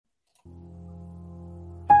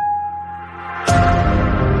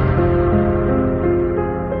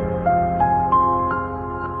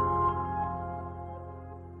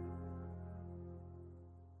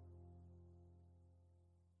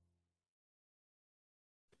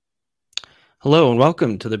Hello and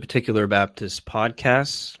welcome to the Particular Baptist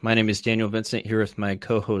Podcast. My name is Daniel Vincent here with my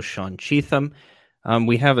co-host Sean Cheatham.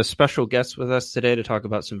 We have a special guest with us today to talk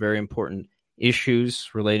about some very important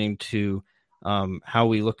issues relating to how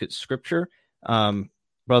we look at Scripture.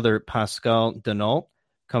 Brother Pascal Denault,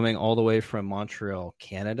 coming all the way from Montreal,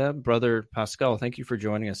 Canada. Brother Pascal, thank you for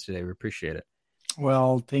joining us today. We appreciate it.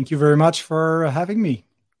 Well, thank you very much for having me.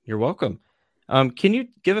 You're welcome. Can you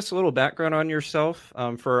give us a little background on yourself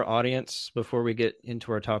for our audience before we get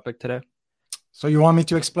into our topic today? So you want me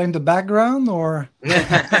to explain the background or?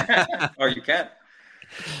 Or you can.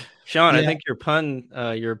 Sean, yeah. I think your pun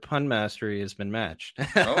mastery has been matched.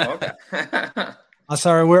 Oh, okay.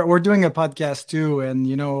 Sorry, we're doing a podcast too, and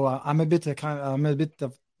I'm a bit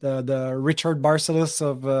of the Richard Barcelos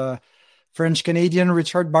of French Canadian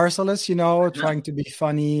Richard Barcelos, trying to be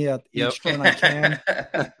funny at each turn I can.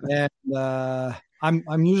 And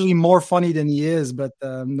I'm usually more funny than he is, but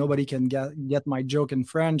nobody can get my joke in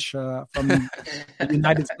French from the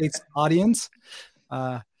United States audience.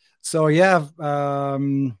 I've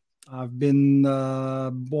been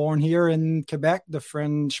born here in Quebec, the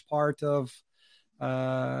French part of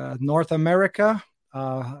North America.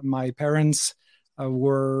 My parents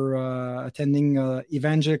were attending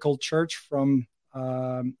evangelical church from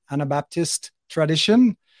Anabaptist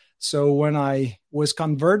tradition. So when I was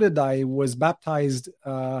converted, I was baptized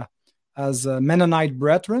as a Mennonite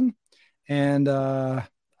brethren. And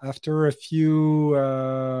after a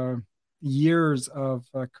few years of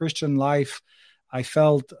Christian life, I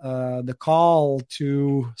felt the call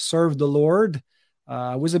to serve the Lord.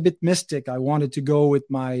 I was a bit mystic. I wanted to go with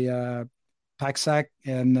my pack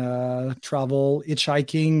and travel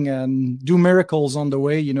hitchhiking and do miracles on the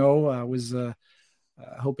way. I was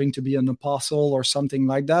hoping to be an apostle or something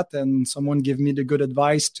like that. And someone gave me the good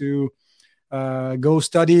advice to go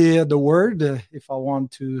study the word if I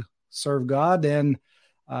want to serve God. And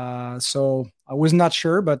so I was not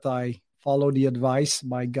sure, but I followed the advice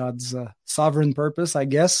by God's sovereign purpose, I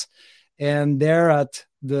guess. And there at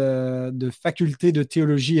the Faculté de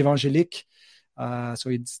Théologie Évangélique, so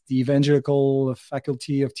it's the evangelical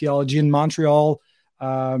faculty of theology in Montreal.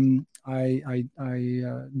 I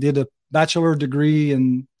did a bachelor degree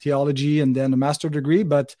in theology and then a master degree,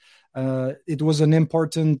 but it was an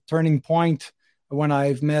important turning point when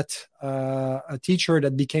I've met a teacher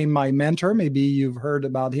that became my mentor. Maybe you've heard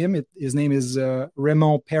about him. His name is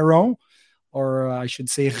Raymond Perron, or I should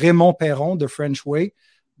say Raymond Perron, the French way.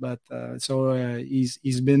 But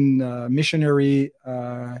he's been a missionary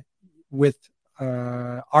with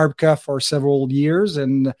ARBCA for several years,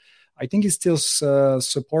 and I think he's still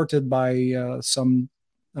supported by some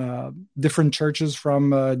different churches from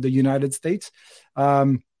the United States.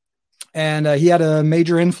 And he had a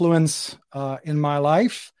major influence in my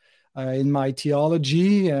life, in my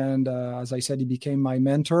theology, and as I said, he became my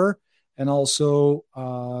mentor, and also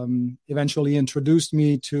eventually introduced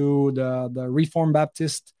me to the Reformed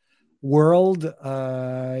Baptist world.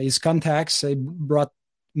 His contacts brought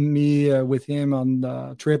me with him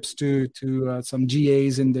on trips to some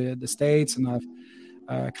GAs in the States, and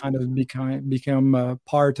I've kind of become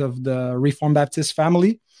part of the Reformed Baptist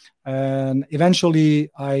family. And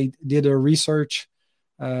eventually I did a research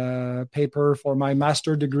paper for my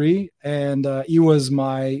master degree, and he was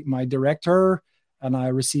my director, and I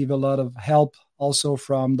received a lot of help also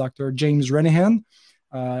from Dr. James Renihan.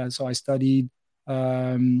 So I studied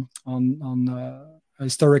on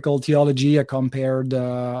historical theology, a compared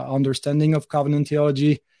understanding of covenant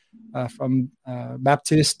theology from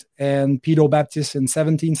Baptist and Pedo-Baptist in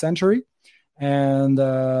 17th century. And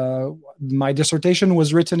my dissertation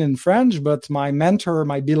was written in French, but my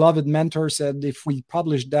beloved mentor said if we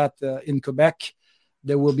publish that in Quebec,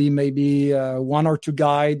 there will be maybe one or two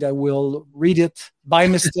guys that will read it by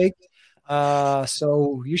mistake.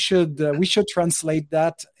 So we should translate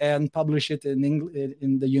that and publish it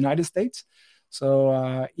in the United States.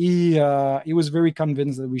 So he was very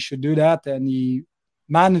convinced that we should do that, and he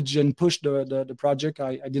managed and pushed the project.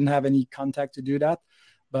 I didn't have any contact to do that,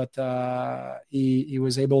 but he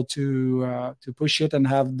was able to push it and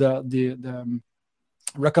have the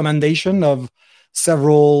recommendation of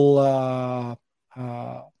several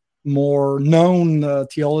more known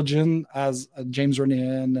theologians as James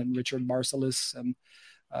Renihan and Richard Barcelos and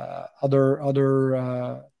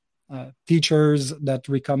other teachers that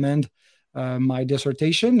recommend my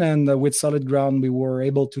dissertation. And with Solid Ground, we were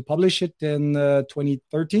able to publish it in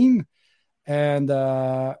 2013. And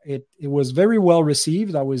it was very well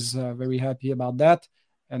received. I was very happy about that.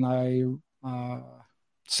 And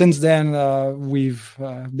since then, we've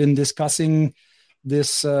been discussing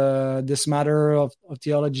this matter of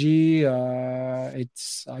theology. I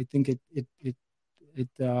think it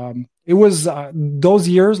was those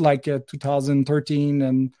years like 2013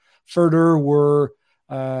 and further were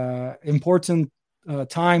important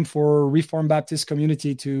time for Reformed Baptist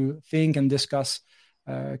community to think and discuss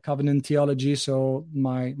covenant theology. So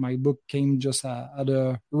my book came just at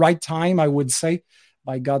the right time, I would say,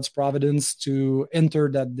 by God's providence to enter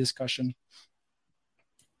that discussion.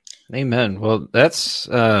 Amen. Well, that's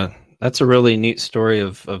a really neat story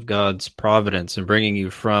of God's providence and bringing you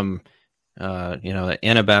from the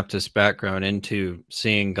Anabaptist background into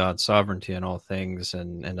seeing God's sovereignty in all things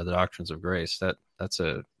and the doctrines of grace. That's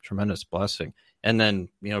a tremendous blessing. And then,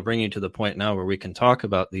 bringing you to the point now where we can talk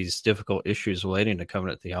about these difficult issues relating to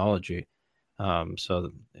covenant theology.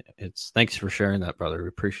 So thanks for sharing that, brother. We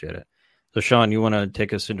appreciate it. So Sean, you want to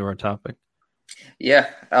take us into our topic? Yeah,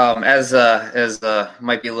 as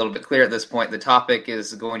might be a little bit clear at this point, the topic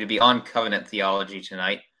is going to be on covenant theology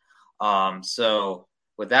tonight. So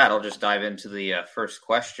with that, I'll just dive into the first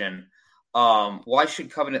question. Why should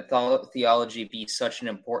covenant theology be such an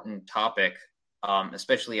important topic,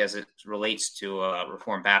 especially as it relates to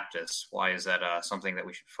Reformed Baptists? Why is that something that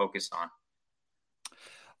we should focus on?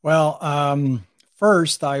 Well,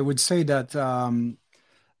 first, I would say that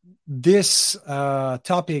this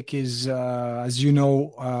topic is, as you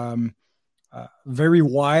know, very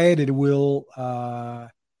wide.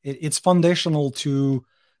 It's foundational to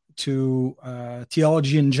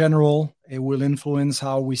theology in general. It will influence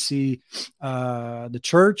how we see the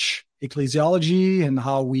church, ecclesiology, and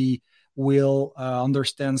how we will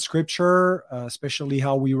understand Scripture, especially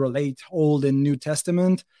how we relate Old and New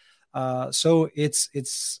Testament. So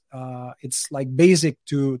it's like basic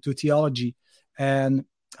to theology, and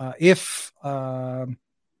if all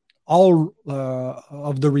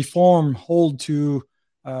of the Reform hold to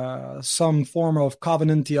some form of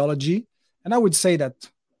covenant theology, and I would say that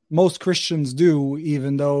most Christians do,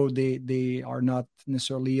 even though they are not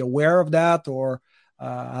necessarily aware of that or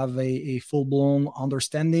have a full-blown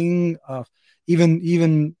understanding of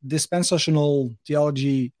even dispensational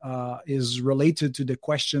theology is related to the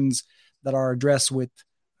questions that are addressed with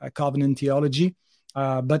covenant theology.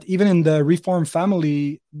 But even in the Reformed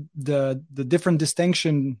family, the different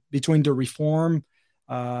distinction between the Reform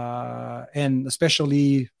and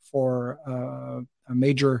especially for a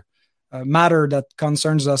major matter that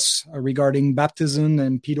concerns us regarding baptism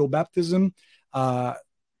and pedo-baptism,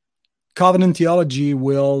 covenant theology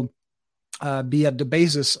will be at the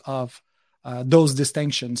basis of those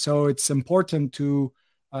distinctions. So it's important to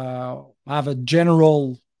have a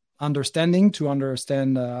general understanding, to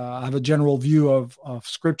understand, have a general view of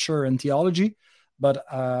Scripture and theology. But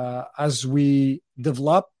as we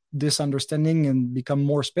develop this understanding and become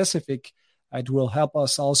more specific, it will help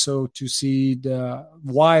us also to see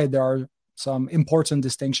why there are some important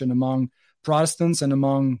distinction among Protestants and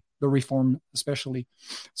among the Reformed, especially.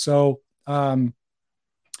 So the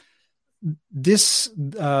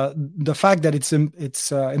fact that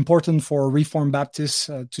it's important for Reformed Baptists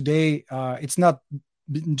today, it's not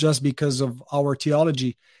just because of our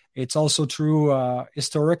theology. It's also true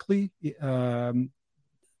historically.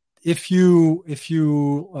 If you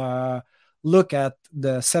look at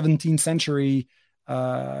the 17th century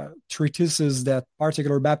treatises that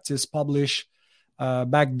particular Baptists published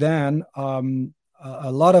back then,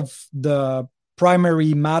 a lot of the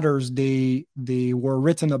primary matters they were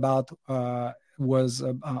written about was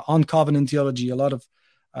on covenant theology. A lot of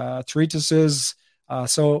treatises.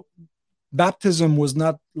 So baptism was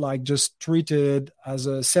not like just treated as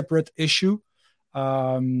a separate issue.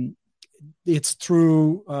 It's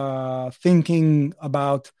through thinking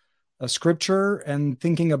about Scripture and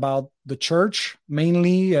thinking about the church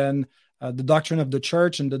mainly, and the doctrine of the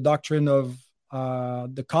church and the doctrine of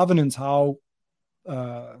the covenants, how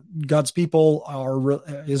God's people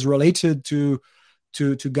is related to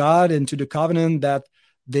God and to the covenant, that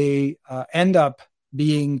they end up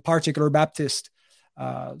being particular Baptist.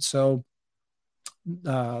 So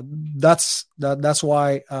that's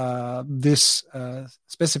why this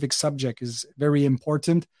specific subject is very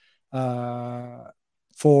important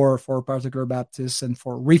for particular Baptists and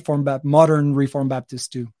for modern Reformed Baptists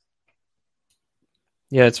too.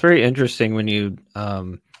 Yeah, it's very interesting when you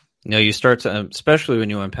you start to, especially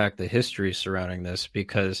when you unpack the history surrounding this,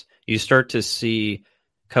 because you start to see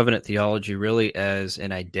covenant theology really as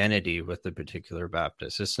an identity with the particular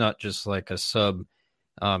Baptist. It's not just like a sub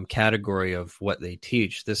category of what they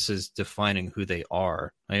teach. This is defining who they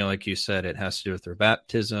are. I know, like you said, it has to do with their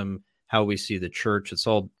baptism, how we see the church. It's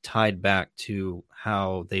all tied back to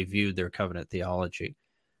how they viewed their covenant theology.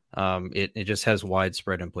 It just has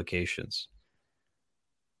widespread implications.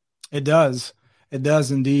 It does. It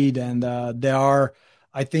does indeed. And there are,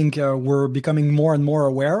 I think we're becoming more and more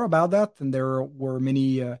aware about that. And there were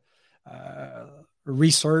many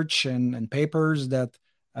research and papers that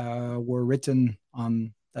were written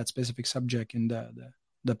on that specific subject in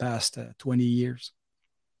the past 20 years.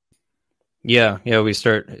 Yeah,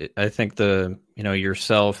 I think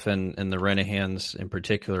yourself and the Renahans in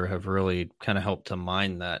particular have really kind of helped to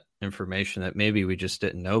mine that information that maybe we just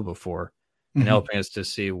didn't know before, and helping us to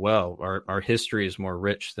see, well, our history is more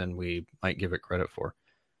rich than we might give it credit for.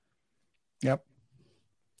 Yep.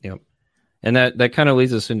 And that kind of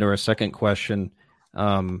leads us into our second question.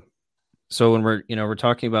 So when we're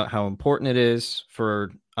talking about how important it is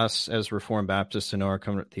for us as Reformed Baptists to know our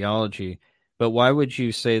covenant theology, but why would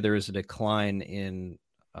you say there is a decline in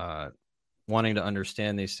wanting to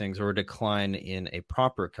understand these things, or a decline in a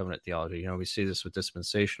proper covenant theology? We see this with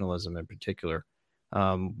dispensationalism in particular.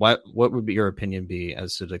 What would your opinion be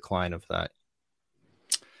as to the decline of that?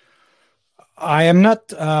 I am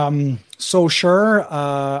not so sure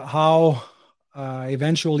how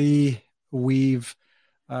eventually we've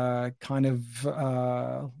kind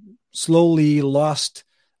of slowly lost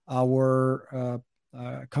our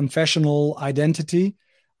confessional identity.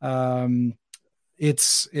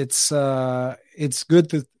 It's good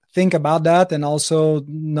to think about that, and also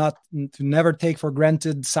not to never take for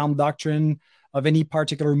granted sound doctrine of any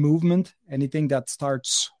particular movement. Anything that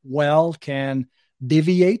starts well can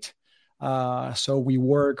deviate. So we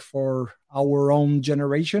work for our own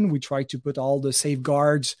generation. We try to put all the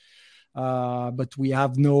safeguards, but we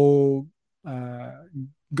have no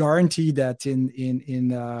guarantee that in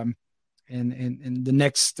the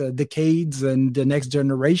next decades and the next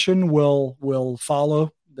generation will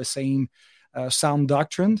follow the same sound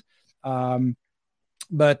doctrine.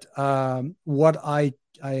 But what I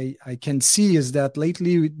can see is that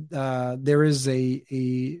lately there is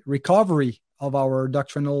a recovery of our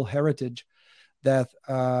doctrinal heritage, that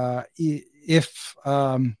if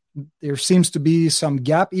there seems to be some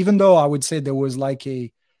gap, even though I would say there was like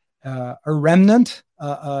a remnant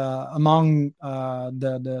among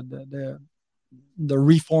the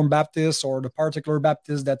Reformed Baptists or the particular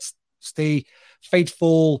Baptists that stay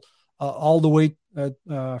faithful all the way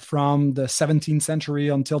from the 17th century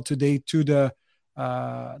until today to the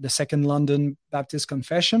Second London Baptist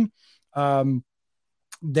Confession.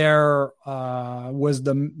 There was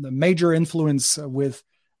the major influence with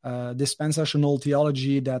dispensational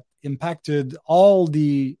theology that impacted all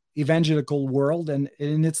the evangelical world, and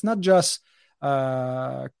it's not just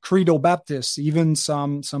credo Baptists. Even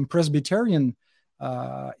some Presbyterian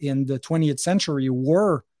in the 20th century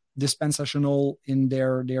were dispensational in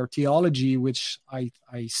their theology, which I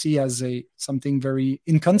see as something very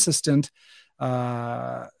inconsistent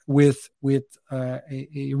with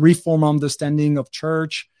a reform understanding of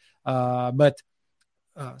church. But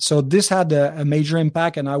so this had a major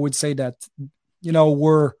impact, and I would say that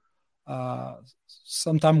we're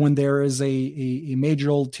sometime when there is a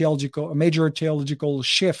major theological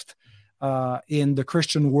shift in the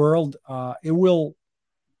Christian world, it will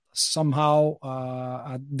somehow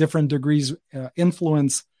at different degrees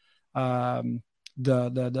influence the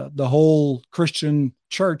whole Christian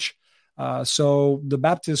church. So the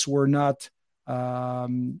Baptists were not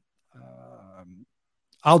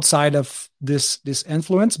outside of this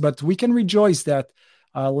influence, but we can rejoice that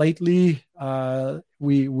lately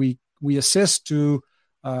we assist to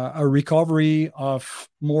a recovery of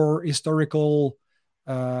more historical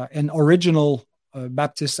and original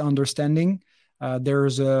Baptist understanding.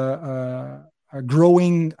 There's a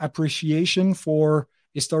growing appreciation for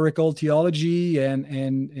historical theology,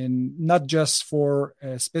 and not just for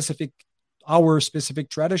our specific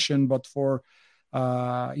tradition, but for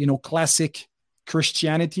classic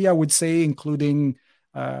Christianity, I would say, including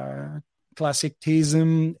classic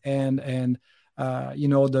theism and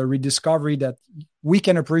the rediscovery that we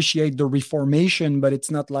can appreciate the Reformation, but it's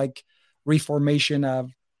not like Reformation have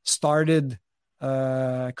started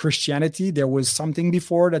Christianity. There was something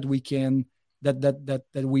before that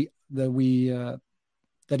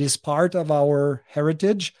that is part of our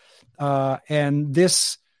heritage, and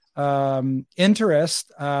this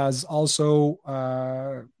interest has also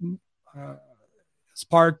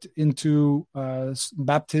sparked into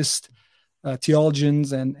Baptist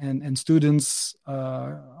theologians and students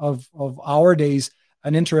of our days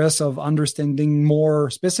an interest of understanding more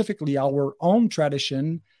specifically our own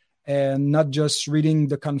tradition, and not just reading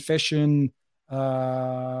the confession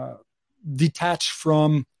detached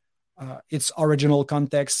from its original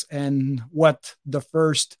context and what the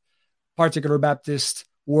first particular Baptists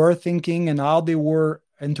were thinking and how they were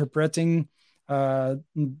interpreting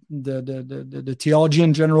the theology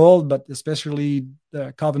in general, but especially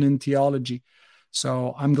the covenant theology.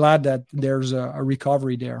 So I'm glad that there's a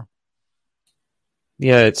recovery there.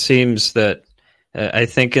 Yeah, it seems that I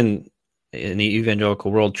think in the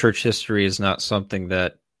evangelical world, church history is not something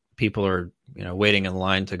that people are waiting in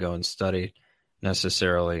line to go and study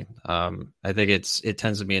necessarily. I think it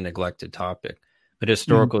tends to be a neglected topic, but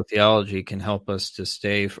historical theology can help us to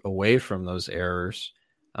stay away from those errors.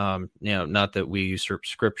 Not that we usurp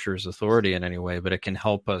Scripture's authority in any way, but it can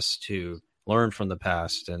help us to learn from the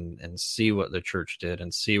past and see what the church did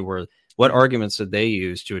and see what arguments did they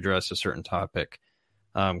use to address a certain topic.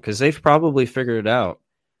 Because they've probably figured it out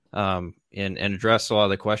and addressed a lot of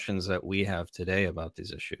the questions that we have today about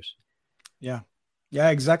these issues. Yeah,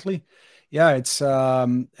 exactly. Yeah, it's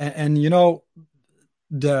and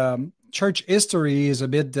the church history is a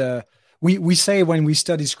bit. We say when we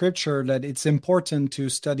study Scripture that it's important to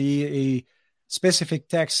study a specific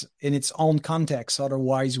text in its own context.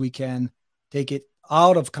 Otherwise, we can take it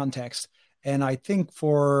out of context. And I think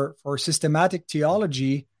for systematic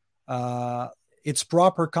theology, its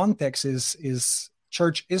proper context is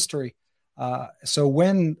church history. So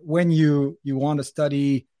when you want to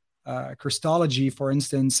study Christology, for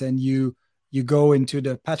instance, and you go into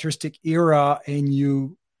the patristic era and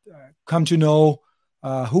you come to know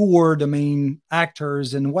who were the main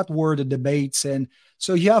actors and what were the debates, and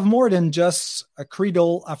so you have more than just a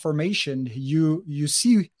creedal affirmation. You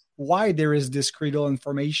see why there is this creedal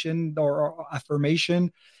information or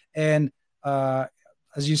affirmation, and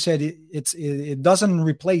as you said, it doesn't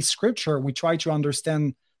replace Scripture. We try to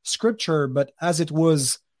understand Scripture, but as it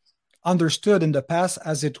was understood in the past,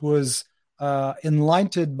 as it was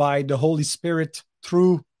enlightened by the Holy Spirit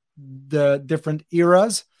through the different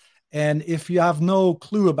eras. And if you have no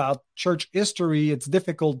clue about church history, it's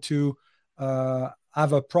difficult to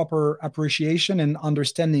have a proper appreciation and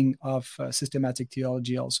understanding of systematic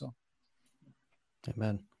theology also.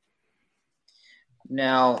 Amen.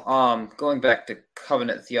 Now, going back to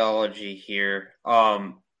covenant theology here,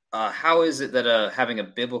 how is it that having a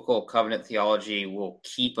biblical covenant theology will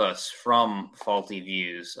keep us from faulty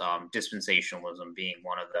views, dispensationalism being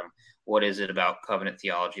one of them? What is it about covenant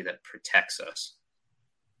theology that protects us?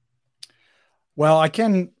 Well, I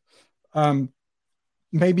can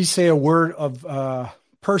maybe say a word of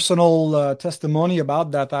personal testimony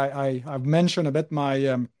about that. I've mentioned a bit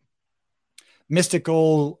my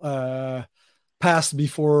mystical past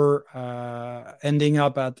before ending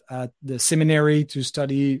up at the seminary to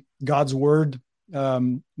study God's word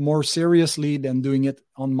more seriously than doing it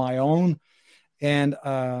on my own, and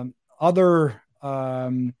other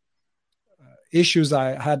issues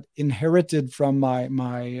I had inherited from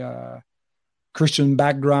my Christian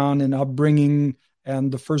background and upbringing, and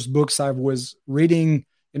the first books I was reading.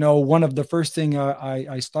 One of the first thing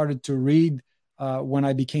I started to read when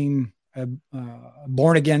I became a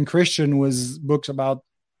born again Christian was books about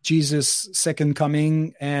Jesus' second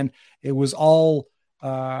coming, and it was all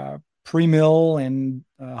pre-mill and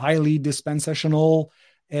highly dispensational.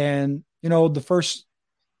 And the first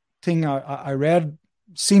thing I read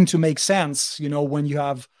seemed to make sense. When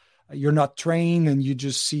you're not trained and you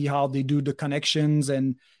just see how they do the connections,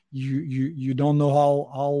 and you don't know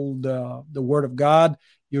how the Word of God.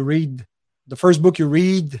 You read the first book you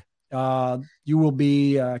read. You will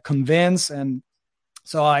be convinced. And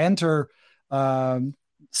so I enter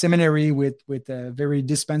seminary with a very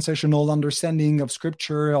dispensational understanding of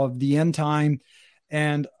Scripture, of the end time.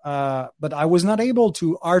 And but I was not able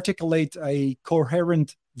to articulate a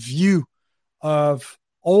coherent view of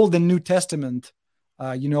Old and New Testament.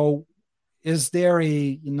 Is there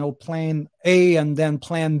a plan A and then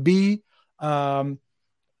plan B?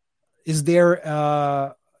 Is there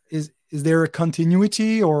a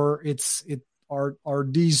continuity, or are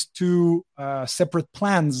these two separate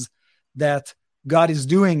plans that God is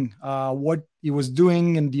doing? What He was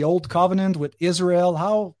doing in the Old Covenant with Israel,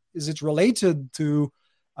 how is it related to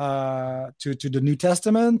the New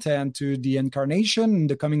Testament and to the incarnation and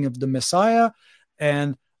the coming of the Messiah,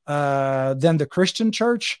 and then the Christian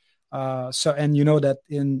Church? That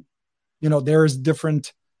there's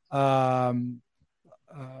different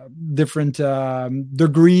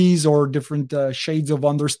degrees or different shades of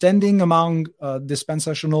understanding among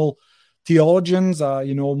dispensational theologians,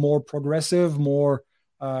 more progressive, more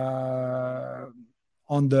on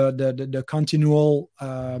the continual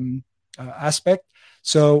aspect.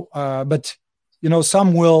 So, but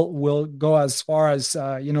some will go as far as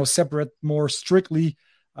separate more strictly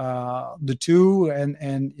the two, and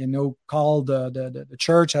call the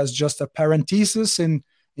church as just a parenthesis in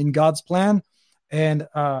God's plan. And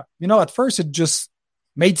at first it just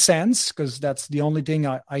made sense because that's the only thing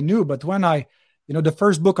I knew. But when the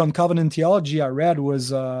first book on covenant theology I read was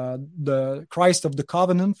the Christ of the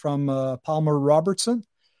Covenant from Palmer Robertson.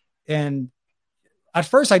 And at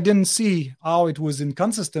first I didn't see how it was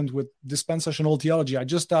inconsistent with dispensational theology. I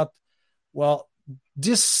just thought, well,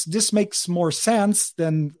 this makes more sense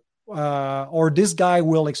than, or this guy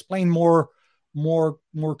will explain more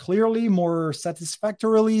clearly, more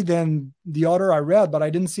satisfactorily than the other I read. But I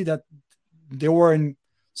didn't see that they were in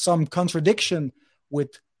some contradiction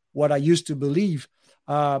with what I used to believe.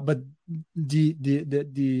 But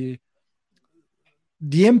the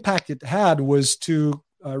impact it had was to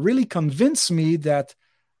really convince me that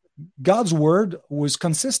God's word was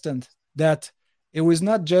consistent, that it was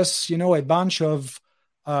not just, a bunch of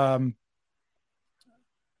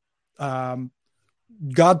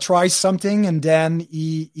God tries something and then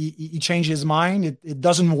he changes his mind. It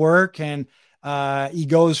doesn't work, and he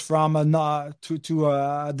goes from to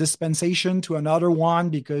a dispensation to another one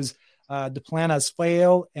because the plan has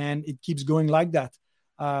failed, and it keeps going like that.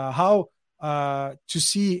 How to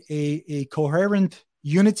see a coherent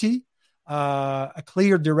unity, a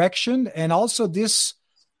clear direction, and also this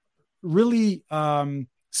really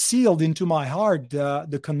sealed into my heart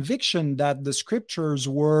the conviction that the scriptures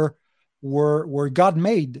were God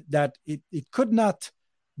made, that it could not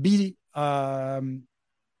be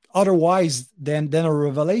otherwise than a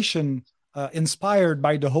revelation inspired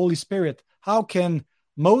by the Holy Spirit. How can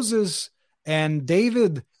Moses and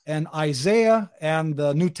David and Isaiah and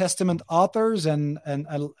the New Testament authors and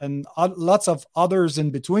lots of others in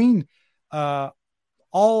between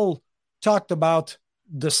all talked about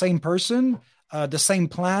the same person, the same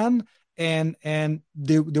plan, and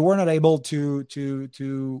they were not able to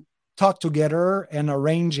talk together and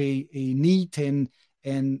arrange a neat and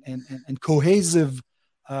cohesive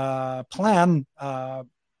plan.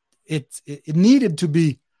 It needed to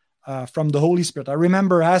be from the Holy Spirit. I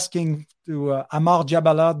remember asking to Amar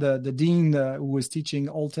Jabala, the dean who was teaching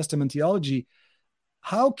Old Testament theology,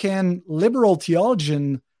 how can liberal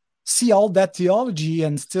theologians see all that theology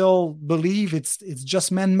and still believe it's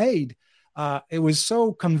just man-made? It was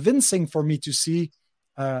so convincing for me to see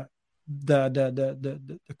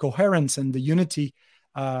the coherence and the unity,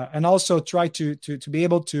 and also try to be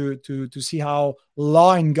able to see how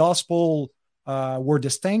law and gospel were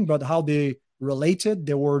distinct, but how they related.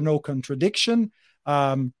 There were no contradiction.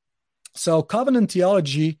 So covenant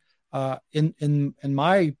theology, in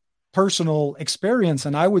my personal experience,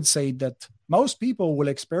 and I would say that most people will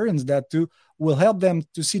experience that too, will help them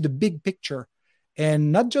to see the big picture,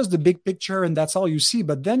 and not just the big picture and that's all you see,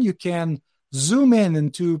 but then you can zoom in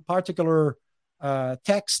into particular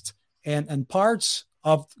text and parts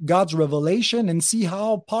of God's revelation and see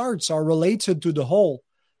how parts are related to the whole.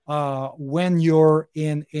 When you're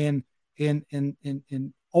in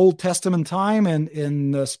Old Testament time and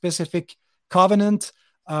in a specific covenant,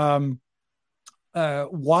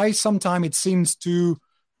 why sometimes it seems to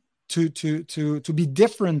be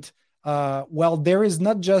different. Well, there is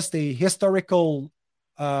not just a historical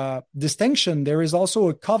distinction. There is also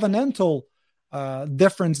a covenantal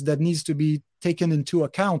difference that needs to be taken into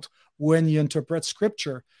account when you interpret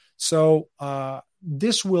Scripture. So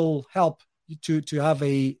this will help to have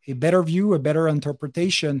a better view, a better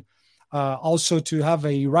interpretation, also to have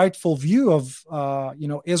a rightful view of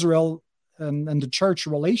Israel and the church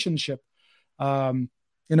relationship. In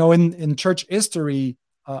church history,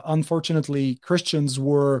 unfortunately, Christians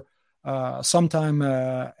were sometimes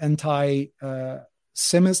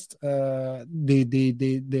anti-Semist.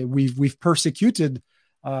 We've persecuted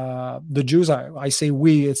the Jews. I say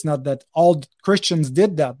we. It's not that all Christians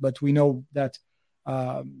did that, but we know that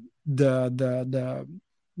the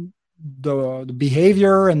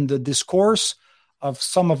behavior and the discourse of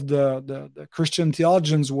some of the Christian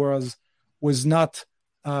theologians was not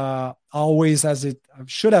always as it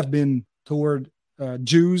should have been toward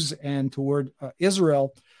Jews and toward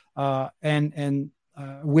Israel, and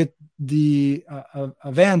with the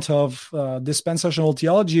event of dispensational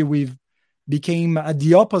theology, we've became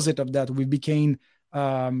the opposite of that. We became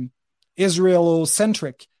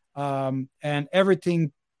Israel-centric, and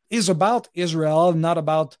everything is about Israel, not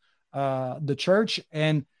about the church.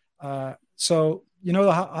 And so,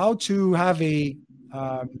 how to have a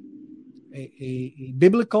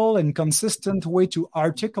biblical and consistent way to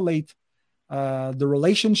articulate the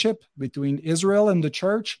relationship between Israel and the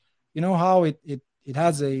church. How it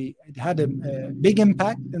had a big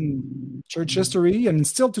impact in church history and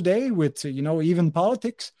still today with even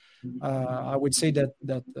politics. I would say that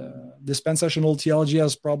dispensational theology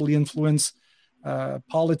has probably influenced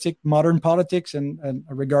modern politics and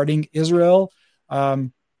regarding Israel.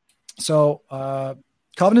 So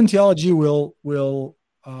covenant theology will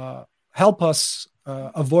help us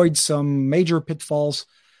avoid some major pitfalls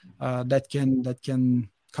that can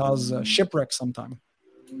cause shipwreck sometime.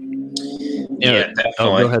 Yeah,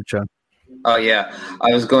 definitely. Go ahead, John. Oh yeah,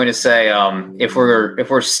 I was going to say, if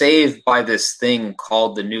we're saved by this thing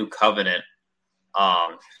called the new covenant,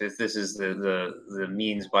 if this is the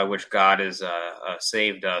means by which God has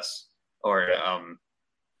saved us, or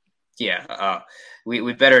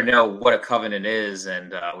we better know what a covenant is,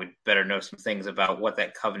 and we'd better know some things about what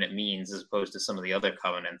that covenant means, as opposed to some of the other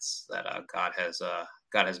covenants that God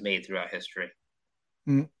has made throughout history.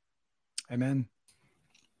 Amen.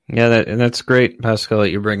 Yeah, that's great, Pascal, that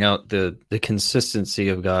you bring out the consistency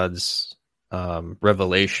of God's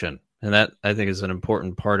revelation. And that, I think, is an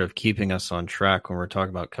important part of keeping us on track when we're talking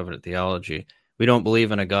about covenant theology. We don't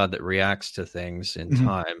believe in a God that reacts to things in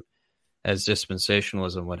time, as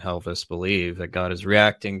dispensationalism would help us believe, that God is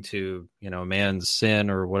reacting to, man's sin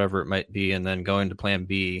or whatever it might be, and then going to plan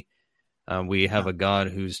B. We have a God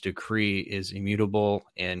whose decree is immutable,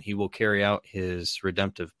 and he will carry out his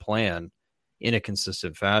redemptive plan in a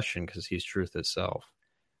consistent fashion because he's truth itself.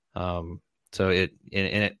 So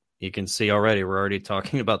you can see already, we're already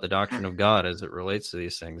talking about the doctrine of God as it relates to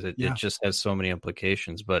these things. It just has so many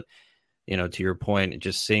implications, but to your point,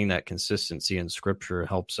 just seeing that consistency in Scripture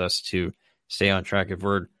helps us to stay on track.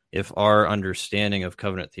 If our understanding of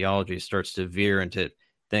covenant theology starts to veer into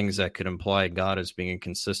things that could imply God as being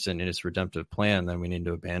inconsistent in his redemptive plan, then we need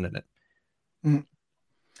to abandon it.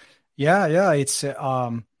 Yeah. It's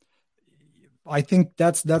I think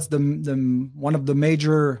that's the one of the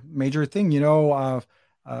major thing.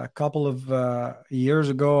 A couple of years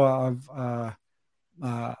ago, I've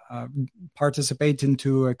participated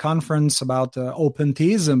into a conference about open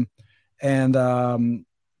theism, and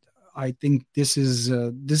I think this is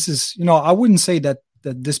I wouldn't say that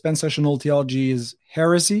dispensational theology is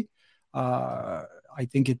heresy. I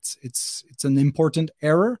think it's an important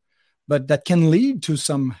error, but that can lead to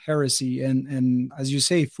some heresy. And as you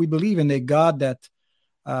say, if we believe in a God that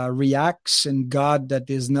reacts, and God that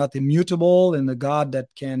is not immutable, and a God that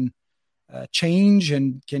can change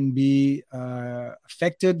and can be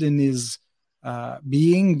affected in his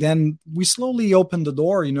being, then we slowly open the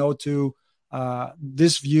door, to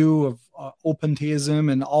this view of open theism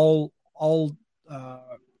and all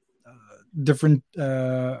different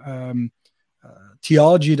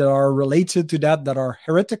theology that are related to that are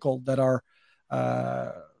heretical, that are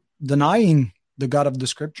denying the God of the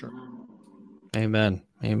Scripture. Amen.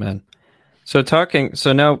 So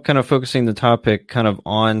now kind of focusing the topic kind of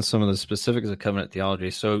on some of the specifics of covenant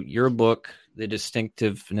theology. So your book, The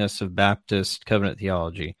Distinctiveness of Baptist Covenant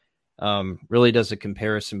Theology, really does a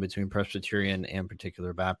comparison between Presbyterian and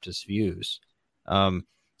particular Baptist views.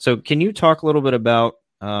 So can you talk a little bit about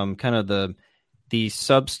kind of the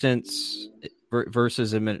substance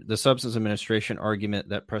versus the substance administration argument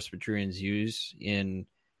that Presbyterians use in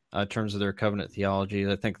terms of their covenant theology?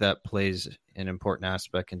 I think that plays an important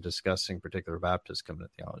aspect in discussing particular Baptist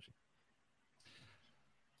covenant theology.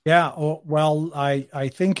 Yeah, well, I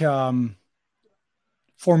think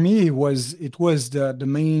for me it was the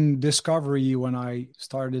main discovery when I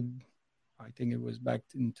started. I think it was back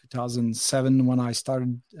in 2007 when I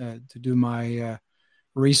started to do my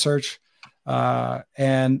research,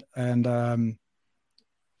 and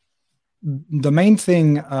the main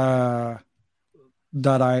thing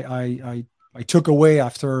that I took away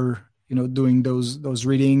after doing those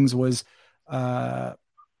readings was that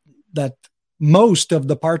most of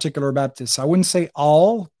the particular Baptists, I wouldn't say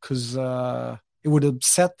all, because it would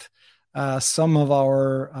upset some of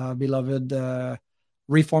our beloved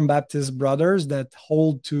Reformed Baptist brothers that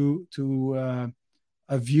hold to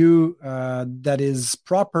a view that is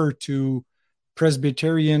proper to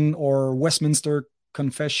Presbyterian or Westminster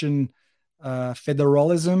Confession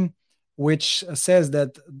federalism, which says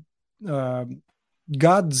that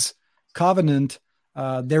God's covenant,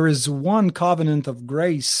 there is one covenant of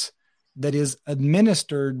grace that is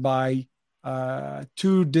administered by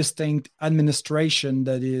two distinct administration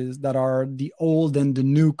that are the old and the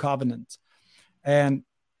new covenant. And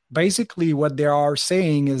basically what they are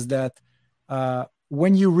saying is that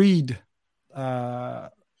when you read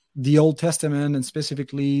the Old Testament, and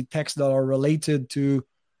specifically texts that are related to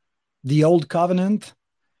the Old Covenant,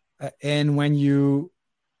 and when you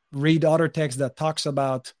read other texts that talks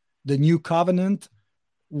about the New Covenant,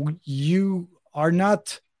 you are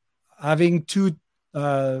not having two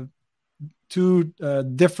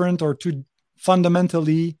different or two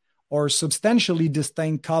fundamentally or substantially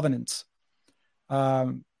distinct covenants.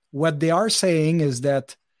 What they are saying is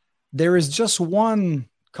that there is just one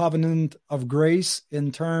covenant of grace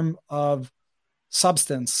in terms of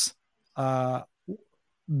substance, the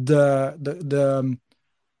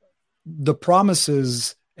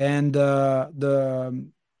promises and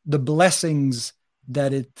the blessings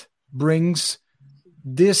that it brings.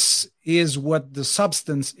 This is what the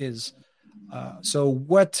substance is. So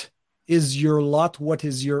what is your lot? What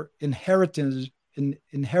is your inheritance?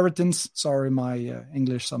 Sorry, my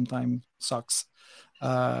English sometimes sucks.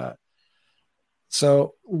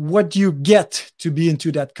 So what you get to be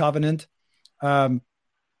into that covenant,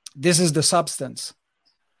 this is the substance.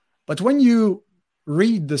 But when you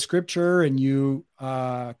read the scripture and you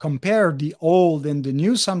compare the old and the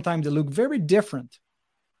new, sometimes they look very different.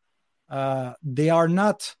 They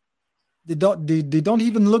don't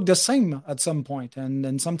even look the same at some point,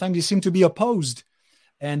 and sometimes they seem to be opposed.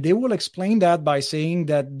 And they will explain that by saying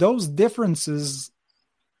that those differences,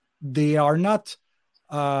 they are not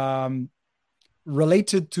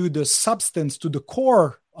related to the substance, to the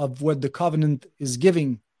core of what the covenant is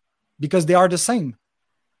giving, because they are the same.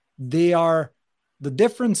 The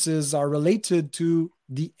differences are related to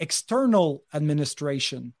the external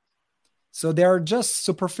administration. So they are just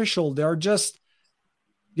superficial. They are just,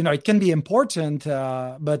 it can be important,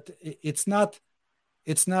 but it's not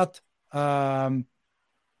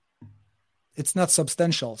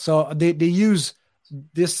substantial. So they use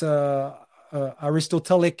this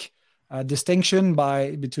Aristotelic distinction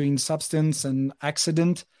between substance and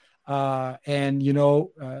accident, and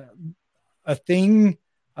a thing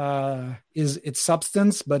is its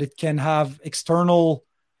substance, but it can have external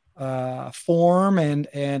form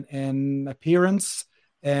and appearance,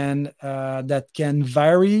 and that can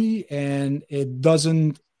vary, and it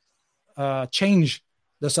doesn't change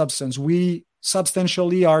the substance. We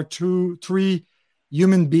substantially are three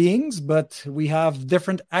human beings, but we have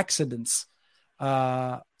different accidents.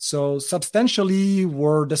 So substantially,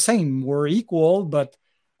 we're the same, we're equal, but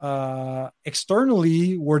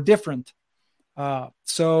externally, we're different.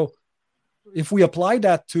 So if we apply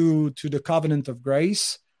that to the covenant of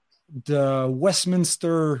grace, the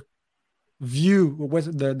Westminster view,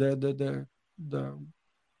 the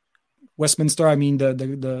Westminster, I mean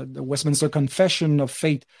the Westminster Confession of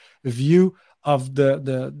Faith view of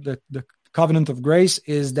the covenant of grace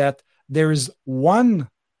is that there is one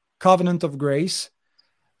covenant of grace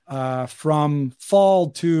from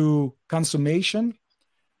fall to consummation,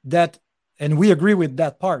 and we agree with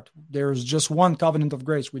that part. There's just one covenant of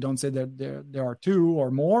grace. We don't say that there are two or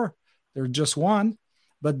more. There's just one.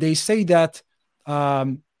 But they say that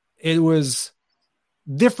it was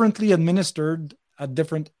differently administered at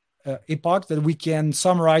different epochs, that we can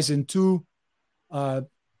summarize in two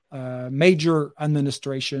major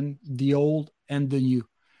administration, the old and the new.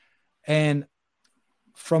 And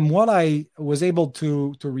from what I was able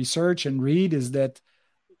to research and read is that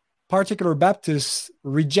particular Baptists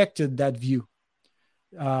rejected that view.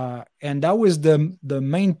 And that was the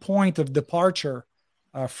main point of departure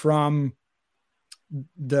from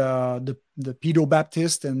the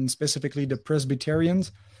Pedo-Baptist and specifically the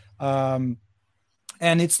Presbyterians. And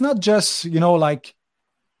it's not just, like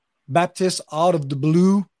Baptists out of the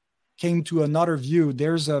blue came to another view.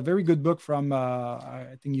 There's a very good book from,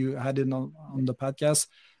 I think you had it on the podcast,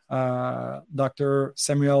 Dr.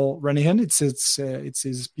 Samuel Renihan. It's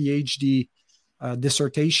his PhD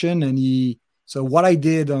dissertation, and so what I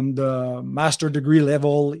did on the master degree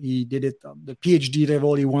level, he did it on the PhD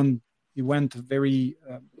level. He went very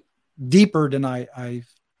deeper than I've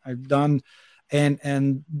done,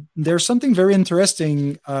 and there's something very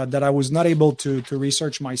interesting that I was not able to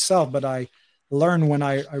research myself, but I learned when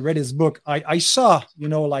I read his book. I saw,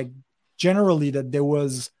 like generally that there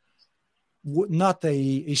was not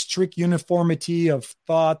a strict uniformity of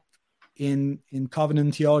thought in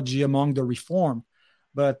covenant theology among the Reformed,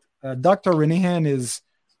 but Dr. Renihan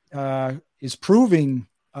is proving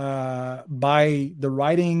by the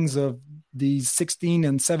writings of these 16th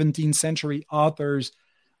and 17th century authors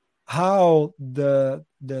how the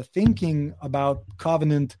thinking about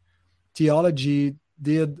covenant theology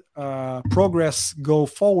did progress go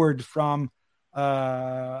forward from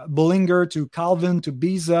Bullinger to Calvin to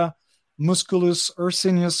Beza, Musculus,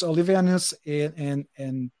 Ursinius, Olivianus,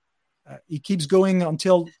 and it keeps going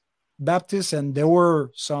until Baptist, and there were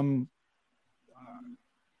some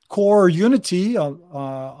core unity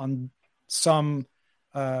on some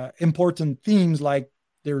important themes, like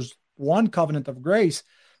there's one covenant of grace,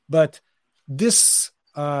 but this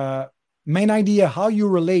main idea, how you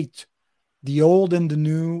relate the old and the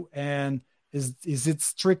new, and is it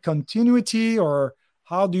strict continuity, or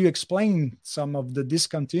how do you explain some of the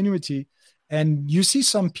discontinuity? And you see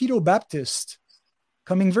some Pedo-Baptists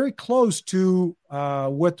coming very close to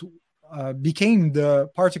what became the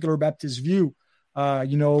particular Baptist view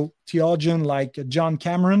theologian like John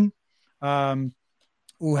Cameron,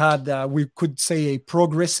 who had, we could say, a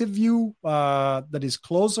progressive view that is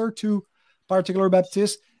closer to particular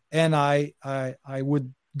Baptist. And I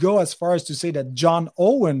would go as far as to say that John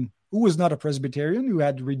Owen, who was not a Presbyterian, who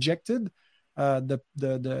had rejected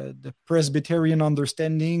the Presbyterian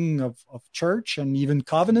understanding of church and even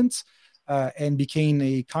covenants, and became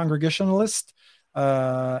a Congregationalist,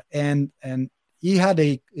 and he had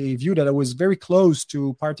a view that was very close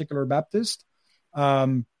to particular Baptist.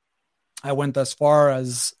 I went as far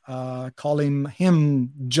as calling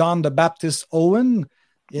him John the Baptist Owen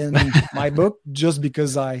in my book, just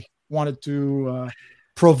because I wanted to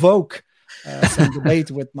provoke some debate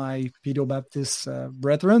with my Pedo-Baptist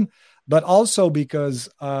brethren, but also because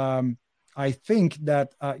I think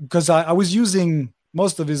that because I was using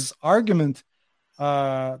most of his argument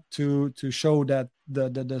to show that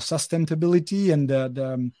the sustainability and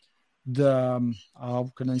the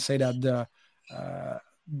how can I say that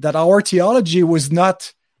that our theology was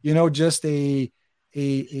not, just it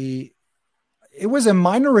was a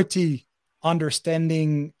minority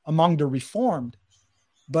understanding among the Reformed,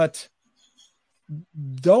 but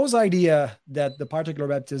those ideas that the particular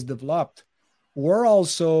Baptists developed were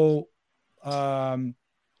also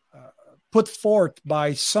put forth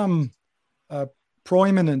by some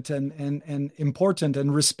prominent and important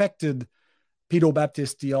and respected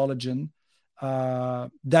Pedo-Baptist theologian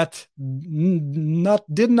that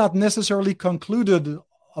did not necessarily concluded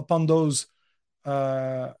upon those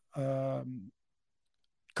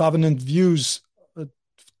covenant views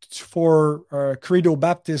for Credo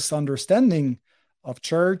Baptist understanding of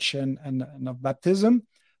church and of baptism,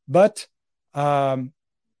 but I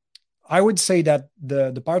would say that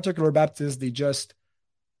the particular Baptists, they just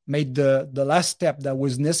made the last step that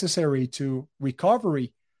was necessary to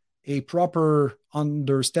recovery a proper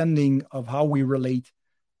understanding of how we relate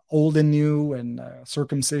old and new, and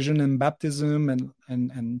circumcision and baptism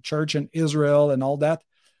and church and Israel and all that.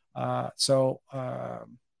 So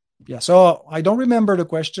I don't remember the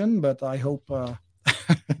question, but I hope.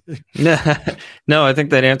 No, I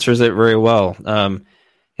think that answers it very well.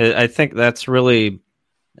 I think that's really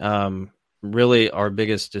our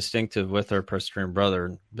biggest distinctive with our Presbyterian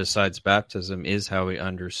brother, besides baptism, is how we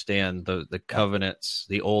understand the covenants,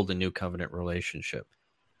 the old and new covenant relationship.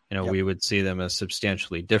 We would see them as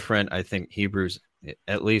substantially different. I think Hebrews,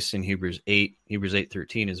 at least in Hebrews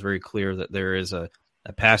 8:13, is very clear that there is a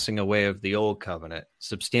passing away of the old covenant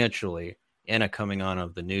substantially and a coming on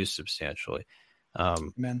of the new substantially.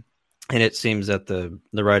 Amen. And it seems that the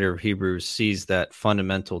writer of Hebrews sees that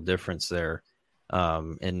fundamental difference there,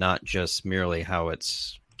 and not just merely how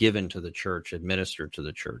it's given to the church, administered to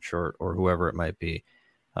the church, or whoever it might be.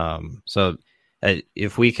 So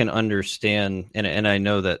if we can understand, and I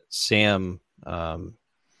know that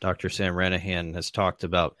Dr. Sam Ranahan has talked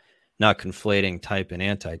about not conflating type and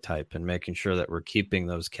anti-type, and making sure that we're keeping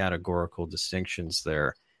those categorical distinctions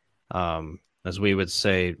there. As we would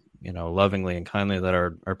say, lovingly and kindly, that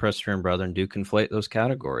our Presbyterian brethren do conflate those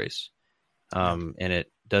categories. And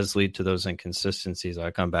it does lead to those inconsistencies,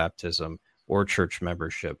 like on baptism or church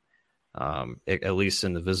membership, at least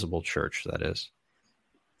in the visible church, that is.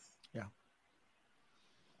 Yeah.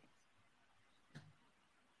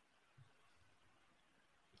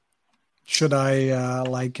 Should I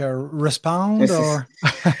respond or?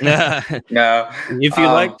 No. If you'd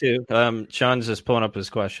like to. Sean's just pulling up his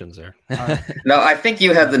questions there. No, I think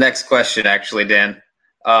you had the next question, actually, Dan.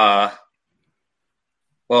 Well,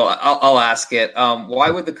 I'll ask it. Why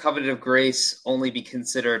would the covenant of grace only be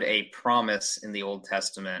considered a promise in the Old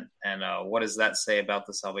Testament? And what does that say about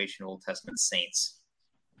the salvation of Old Testament saints?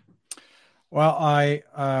 Well,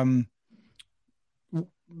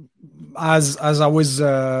 as I was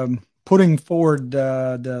putting forward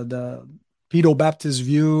the Pedo-Baptist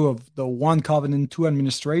view of the one covenant, two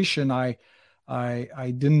administration, I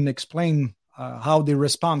didn't explain how they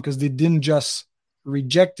respond, because they didn't just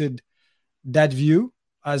rejected that view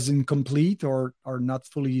as incomplete or not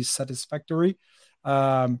fully satisfactory.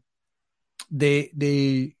 The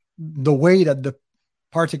way that the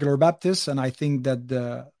particular Baptists, and I think that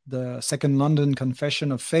the Second London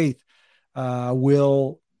Confession of Faith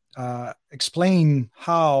will explain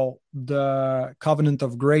how the covenant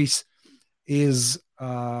of grace is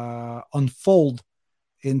unfold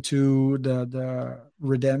into the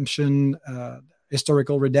redemption,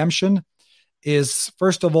 historical redemption, is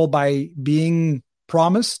first of all by being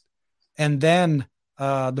promised, and then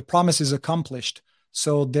the promise is accomplished.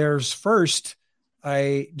 So there's first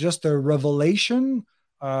just a revelation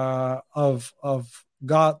of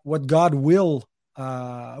God, what God will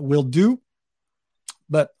do,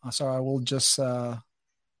 But sorry, I will just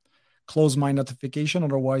close my notification.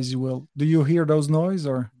 Otherwise, you will. Do you hear those noise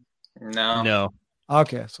or? No.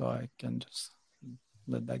 Okay, so I can just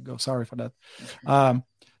let that go. Sorry for that.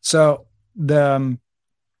 So the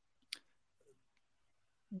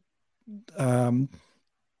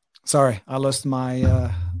sorry, I lost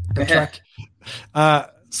my the track.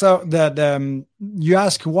 So that you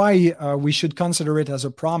ask why we should consider it as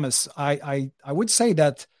a promise. I would say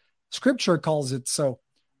that Scripture calls it so.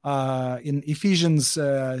 In Ephesians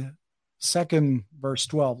 2 verse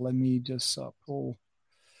 12. Let me just pull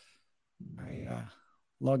my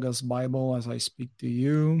Logos Bible as I speak to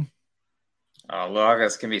you.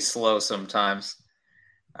 Logos can be slow sometimes.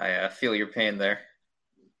 I feel your pain there.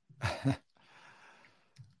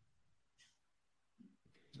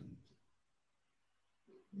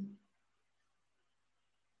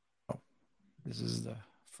 This is the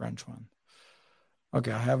French one.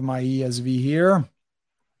 Okay, I have my ESV here.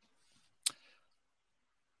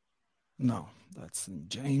 No, that's in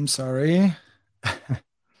James, sorry.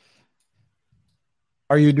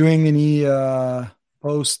 Are you doing any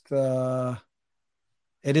post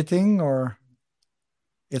editing or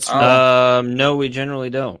it's no, we generally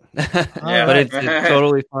don't. But it's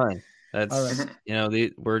totally fine. That's all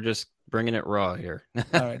right. We're just bringing it raw here.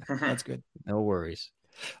 All right, that's good. No worries.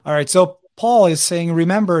 All right, so Paul is saying,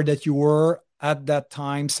 remember that you were at that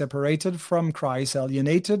time separated from Christ,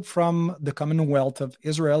 alienated from the commonwealth of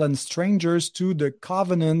Israel, and strangers to the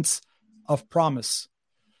covenants of promise.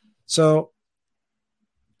 So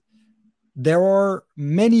there are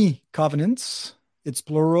many covenants, it's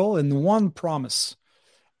plural, and one promise.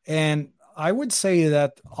 And I would say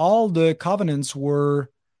that all the covenants were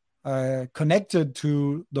connected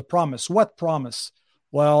to the promise. What promise?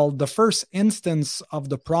 Well, the first instance of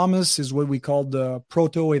the promise is what we call the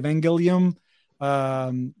proto-evangelium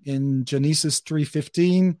in Genesis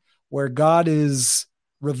 3:15, where God is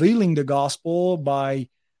revealing the gospel by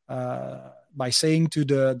saying to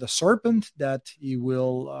the serpent that he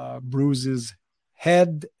will bruise his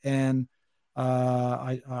head, and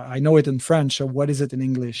I know it in French. So what is it in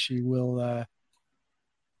English? He will.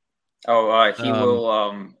 He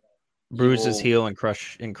will bruise his heel and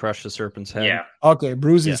crush the serpent's head. Yeah. Okay,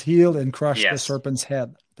 bruise his heel and crush the serpent's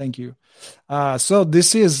head. Thank you. So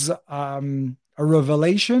this is a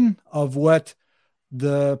revelation of what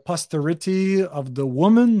the posterity of the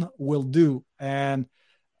woman will do, and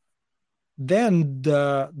then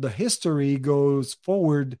the history goes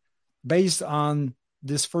forward based on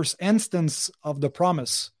this first instance of the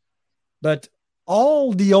promise. But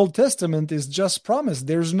all the Old Testament is just promise.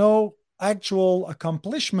 There's no actual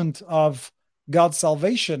accomplishment of God's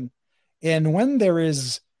salvation. And when there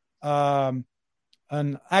is an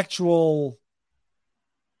actual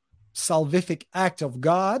salvific act of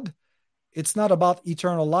God, it's not about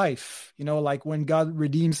eternal life. Like when God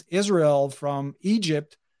redeems Israel from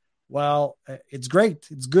Egypt, well, it's great,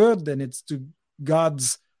 it's good, and it's to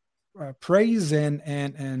God's praise, and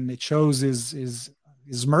it shows his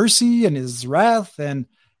mercy and his wrath, and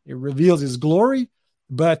it reveals his glory.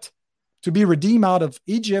 But to be redeemed out of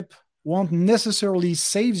Egypt won't necessarily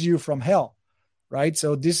save you from hell, right?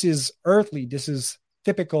 So this is earthly. This is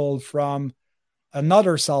typical from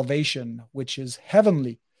another salvation, which is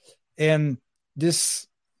heavenly. And this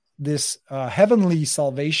heavenly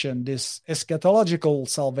salvation, this eschatological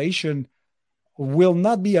salvation, will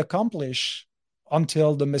not be accomplished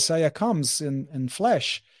until the Messiah comes in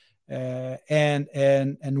flesh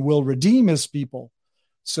and will redeem his people.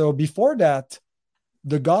 So before that,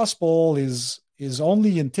 the gospel is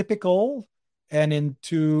only in typical and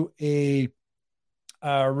into a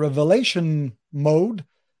revelation mode,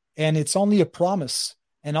 and it's only a promise.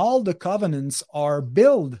 And all the covenants are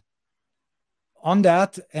built on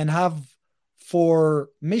that and have for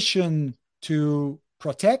mission to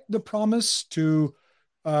protect the promise, to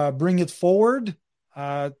bring it forward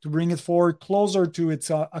closer to its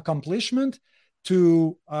accomplishment,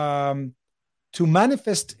 to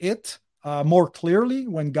manifest it more clearly.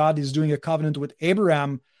 When God is doing a covenant with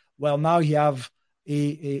Abraham, well, now you have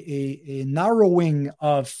a narrowing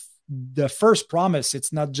of the first promise.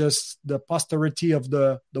 It's not just the posterity of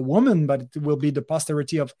the woman, but it will be the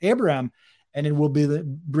posterity of Abraham, and it will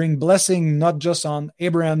bring blessing not just on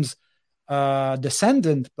Abraham's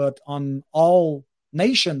descendant, but on all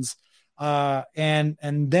nations. And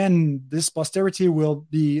then this posterity will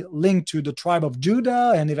be linked to the tribe of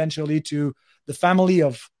Judah and eventually to the family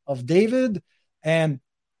of David. And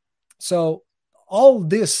so all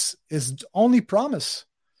this is only promise.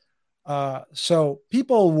 So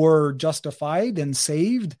people were justified and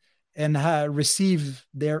saved and received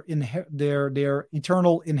their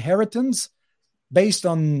eternal inheritance based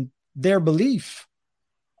on their belief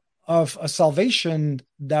of a salvation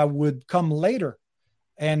that would come later.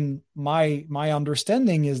 And my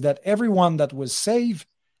understanding is that everyone that was saved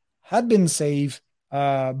had been saved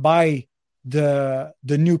by the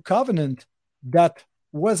new covenant that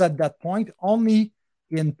was at that point only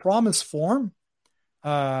in promise form,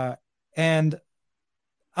 and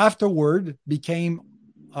afterward became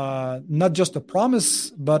not just a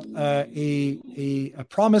promise, but a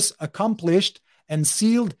promise accomplished and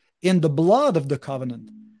sealed in the blood of the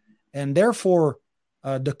covenant. And therefore,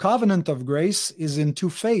 the covenant of grace is in two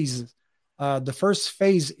phases. The first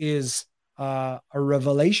phase is a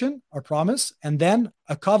revelation, a promise, and then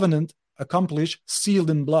a covenant accomplished, sealed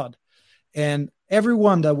in blood. And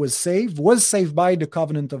everyone that was saved by the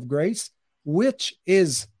covenant of grace, which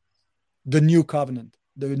is the new covenant.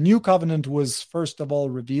 The new covenant was first of all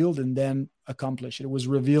revealed and then accomplished. It was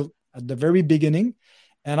revealed at the very beginning.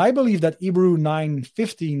 And I believe that Hebrews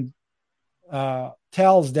 9:15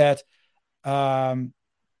 tells that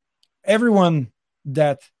everyone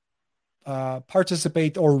that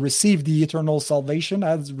participate or receive the eternal salvation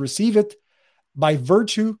has received it by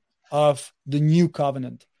virtue of the new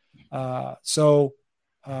covenant. So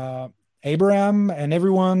Abraham and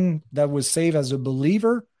everyone that was saved as a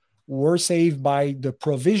believer were saved by the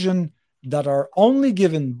provision that are only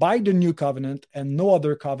given by the new covenant and no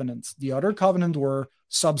other covenants. The other covenant were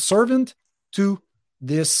subservient to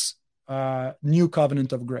this new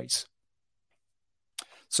covenant of grace.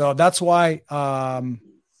 So that's why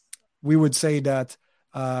we would say that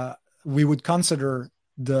we would consider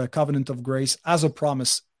the covenant of grace as a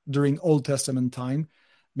promise during Old Testament time,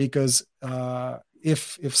 because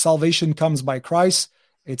if salvation comes by Christ,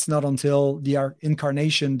 it's not until the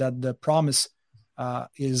incarnation that the promise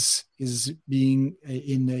is being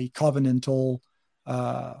in a covenantal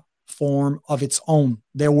form of its own.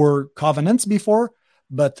 There were covenants before,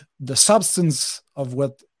 but the substance of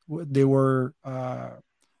what they were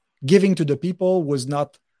giving to the people was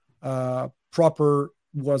not proper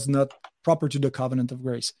to the covenant of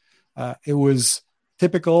grace. It was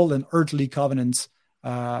typical and earthly covenants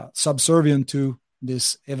subservient to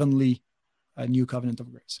this heavenly new covenant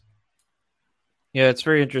of grace. Yeah, it's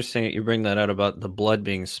very interesting that you bring that out about the blood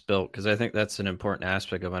being spilt, because I think that's an important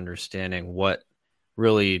aspect of understanding what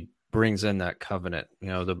really brings in that covenant. You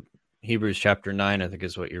know, the Hebrews chapter 9, I think,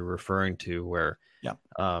 is what you're referring to, where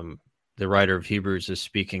the writer of Hebrews is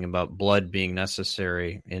speaking about blood being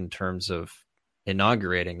necessary in terms of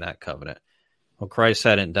inaugurating that covenant. Well, Christ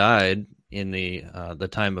hadn't died in the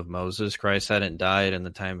time of Moses. Christ hadn't died in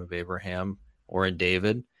the time of Abraham or in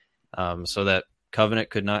David. So that covenant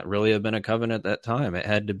could not really have been a covenant at that time. It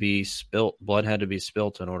had to be spilt. Blood had to be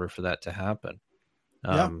spilt in order for that to happen.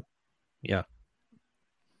 Yeah.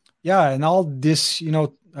 And all this,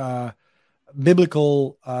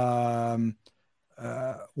 biblical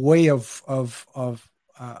way of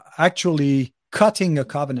actually cutting a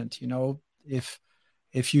covenant.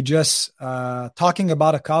 If you just talking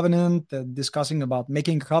about a covenant, discussing about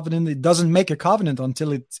making a covenant, it doesn't make a covenant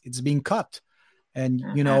until it's being cut. And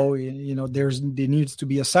there needs to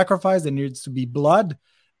be a sacrifice, there needs to be blood,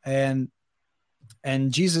 and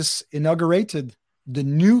Jesus inaugurated the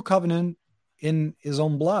new covenant in his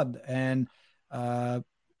own blood, and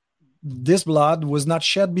this blood was not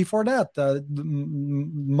shed before that. The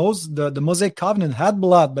Mosaic covenant had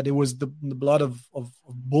blood, but it was the blood of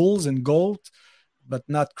bulls and goats, but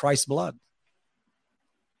not Christ's blood.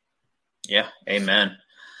 Yeah, amen.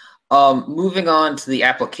 Moving on to the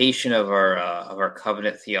application of our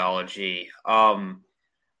covenant theology,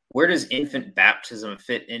 where does infant baptism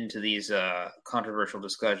fit into these controversial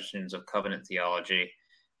discussions of covenant theology?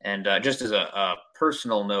 And just as a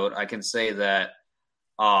personal note, I can say that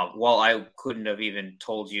while I couldn't have even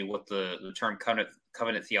told you what the term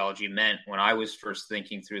covenant theology meant when I was first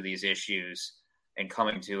thinking through these issues and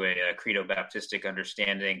coming to a credo-baptistic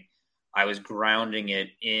understanding, I was grounding it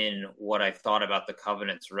in what I thought about the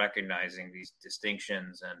covenants, recognizing these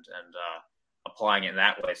distinctions and applying it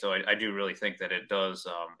that way. So I do really think that it does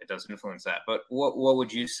influence that. But what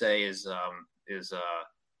would you say is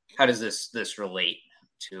how does this relate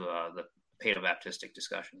to the paedo-baptistic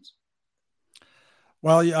discussions?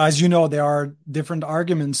 Well, as you know, there are different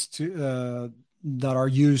arguments that are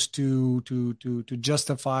used to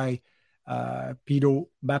justify pedo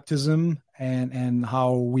baptism and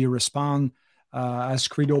how we respond as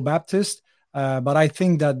credo Baptist. But I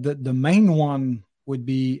think that the main one would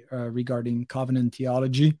be regarding covenant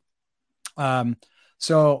theology.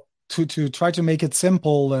 So to try to make it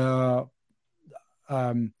simple,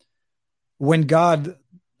 when God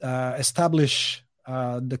established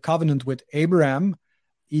the covenant with Abraham,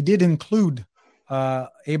 he did include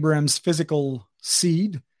Abraham's physical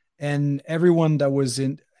seed, and everyone that was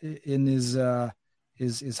in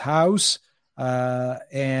his house,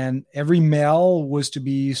 and every male was to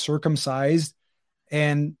be circumcised.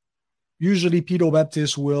 And usually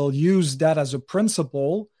Pedobaptists will use that as a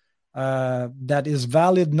principle that is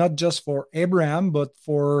valid not just for Abraham, but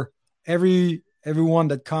for everyone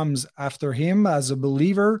that comes after him as a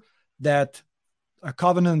believer, that a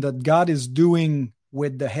covenant that God is doing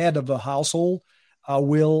with the head of the household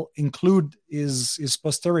will include his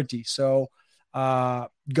posterity. So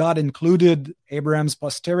God included Abraham's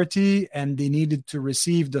posterity, and they needed to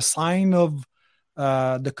receive the sign of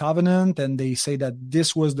the covenant, and they say that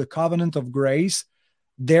this was the covenant of grace.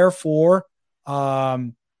 Therefore,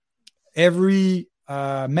 every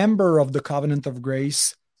member of the covenant of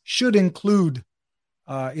grace should include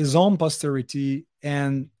his own posterity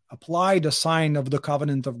and apply the sign of the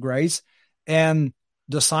covenant of grace. And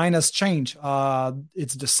the sign has changed.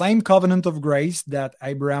 It's the same covenant of grace that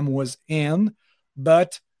Abraham was in,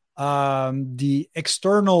 but the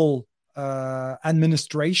external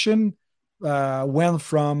administration went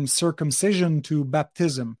from circumcision to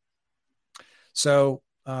baptism. So,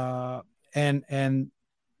 and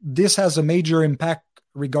this has a major impact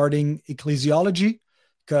regarding ecclesiology,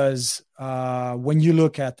 because when you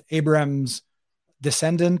look at Abraham's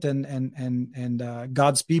descendant and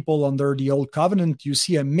God's people under the old covenant, you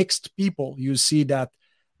see a mixed people. You see that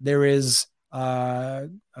there is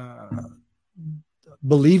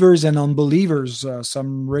believers and unbelievers,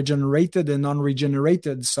 some regenerated and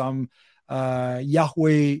unregenerated, some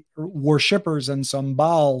Yahweh worshippers and some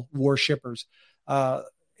Baal worshippers,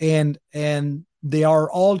 and they are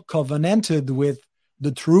all covenanted with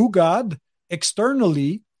the true God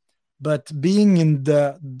externally. But being in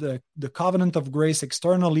the covenant of grace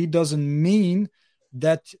externally doesn't mean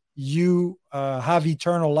that you have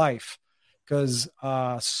eternal life. Because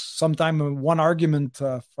sometimes one argument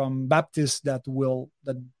from Baptists that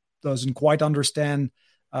doesn't quite understand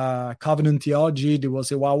covenant theology, they will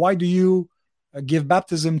say, well, why do you give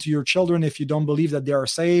baptism to your children if you don't believe that they are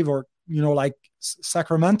saved? Or, like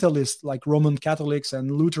sacramentalists, like Roman Catholics and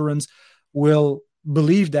Lutherans, will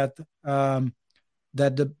believe that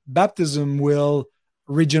that the baptism will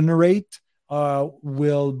regenerate,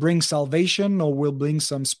 will bring salvation, or will bring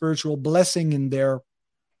some spiritual blessing in their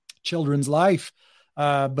children's life.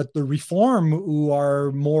 But the Reform, who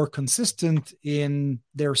are more consistent in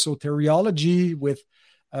their soteriology, with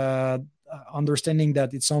understanding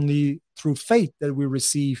that it's only through faith that we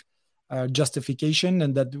receive justification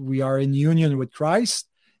and that we are in union with Christ,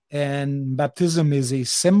 and baptism is a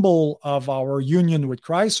symbol of our union with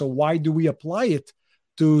Christ. So why do we apply it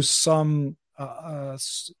to some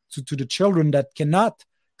to the children that cannot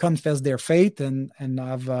confess their faith and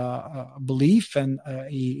have a belief and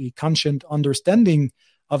a conscient understanding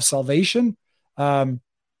of salvation?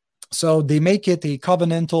 So they make it a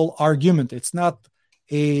covenantal argument. It's not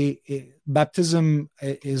baptism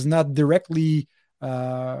is not directly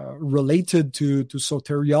related to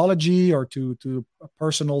soteriology or to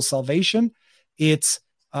personal salvation. It's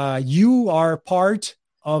you are part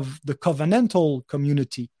of the covenantal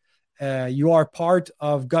community. You are part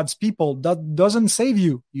of God's people. That doesn't save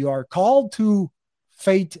you. You are called to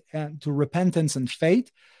faith and to repentance and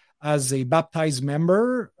faith as a baptized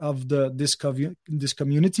member of this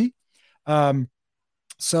community.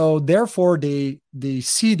 So therefore, they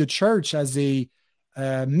see the church as a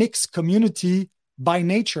mixed community by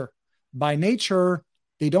nature. By nature,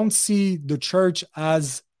 they don't see the church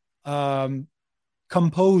as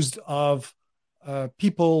composed of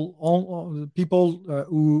people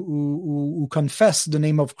who confess the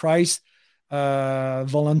name of Christ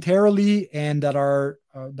voluntarily and that are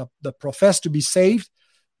that profess to be saved,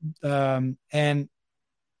 and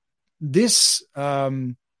this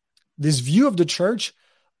view of the church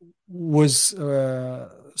was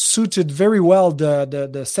suited very well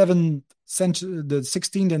the 7th century, the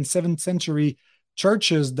 16th and 7th century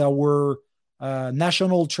churches that were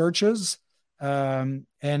national churches, and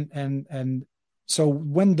so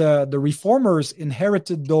when the reformers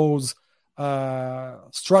inherited those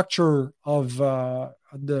structure of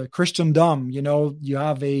the Christendom, you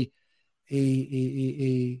have a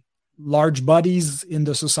large bodies in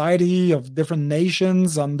the society of different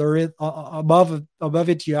nations. Under it, above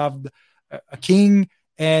it, you have a king,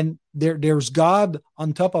 and there's God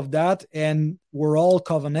on top of that, and we're all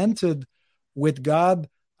covenanted with God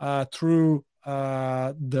through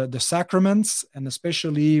the sacraments, and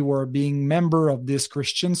especially we're being member of this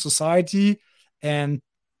Christian society, and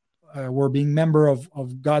we're being member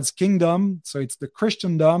of God's kingdom. So it's the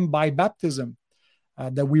Christendom by baptism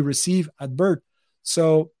that we receive at birth.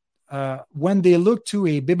 So when they look to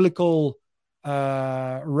a biblical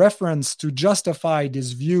reference to justify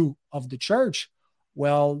this view of the church,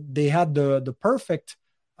 well, they had the perfect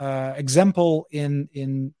example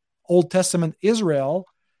in Old Testament Israel,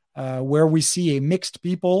 where we see a mixed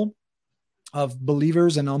people of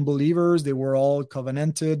believers and unbelievers. They were all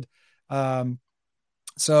covenanted. That's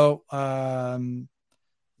how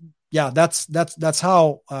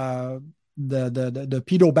the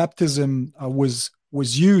pedo baptism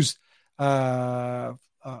was used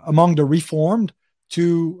among the Reformed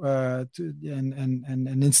and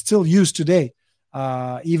it's still used today.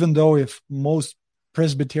 Even though if most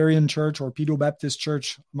Presbyterian church or pedo Baptist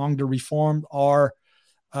church among the Reformed are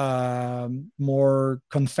more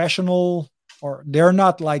confessional, or they're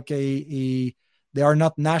not like they are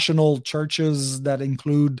not national churches that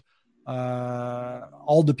include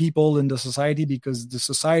all the people in the society, because the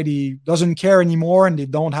society doesn't care anymore and they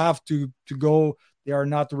don't have to go. They are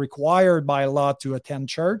not required by law to attend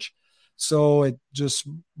church. So it just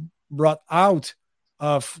brought out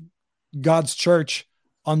of God's church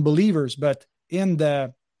unbelievers. But in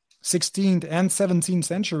the 16th and 17th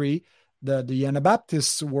century, the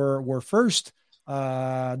Anabaptists were first,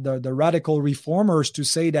 the radical reformers, to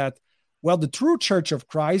say that, well, the true church of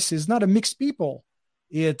Christ is not a mixed people.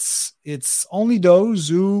 It's only those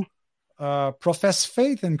who profess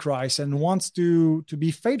faith in Christ and wants to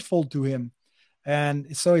be faithful to him.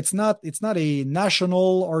 And so it's not a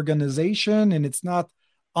national organization, and it's not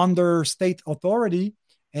under state authority.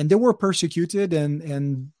 And they were persecuted,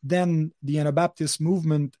 and then the Anabaptist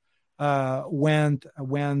movement went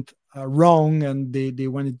wrong, and they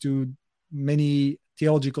went into many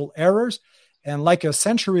theological errors. And like a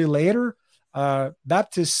century later,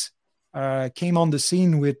 Baptists came on the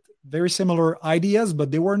scene with very similar ideas, but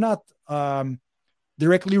they were not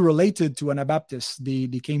directly related to Anabaptists. They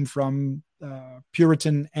came from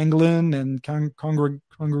Puritan England and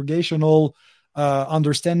congregational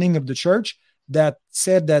understanding of the church that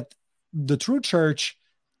said that the true church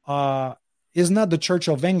is not the Church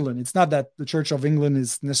of England. It's not that the Church of England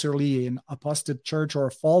is necessarily an apostate church or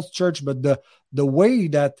a false church, but the way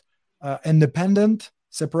that independent,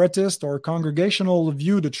 separatist, or congregational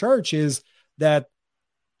view the church is that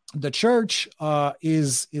the church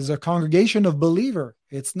is a congregation of believer.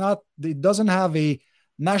 It doesn't have a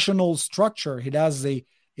national structure.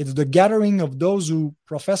 It's the gathering of those who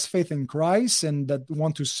profess faith in Christ and that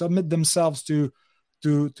want to submit themselves to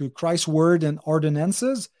Christ's word and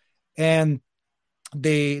ordinances. And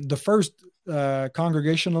the first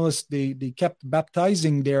Congregationalists, they kept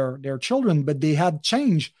baptizing their children, but they had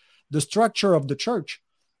changed the structure of the church.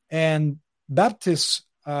 And Baptists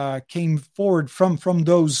came forward from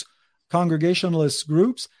those Congregationalist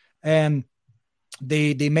groups, and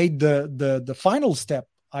they made the final step,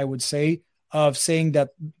 I would say, of saying that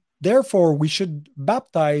therefore we should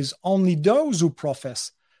baptize only those who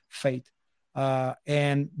profess faith,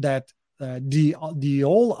 and that the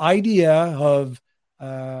whole idea of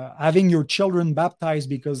having your children baptized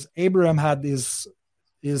because Abraham had his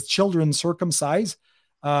children circumcised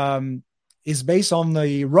is based on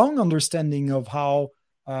the wrong understanding of how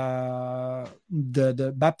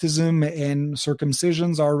the baptism and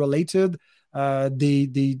circumcisions are related. They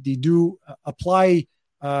do apply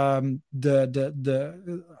the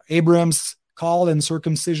Abraham's call and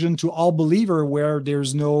circumcision to all believer, where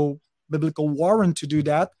there's no biblical warrant to do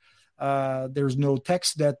that. There's no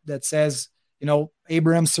text that says,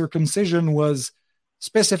 Abraham's circumcision was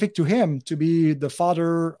specific to him to be the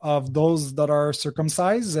father of those that are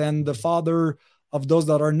circumcised and the father of those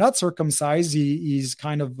that are not circumcised. He's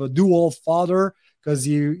kind of a dual father because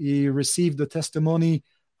he received the testimony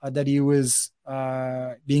that he was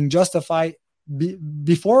being justified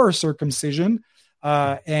before circumcision,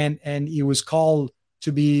 and he was called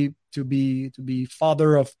to be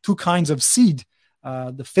father of two kinds of seed,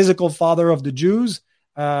 the physical father of the Jews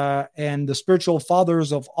and the spiritual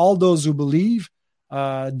fathers of all those who believe,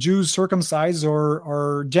 Jews circumcised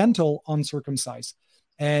or Gentile uncircumcised.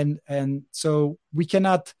 And so we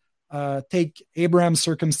cannot take Abraham's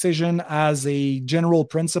circumcision as a general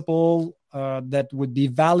principle that would be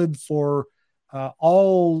valid for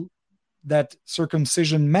all that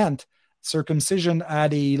circumcision meant. Circumcision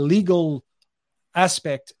had a legal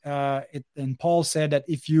aspect, and Paul said that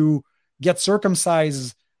if you get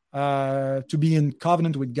circumcised to be in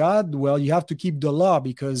covenant with God, well, you have to keep the law,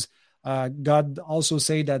 because God also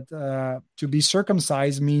say that to be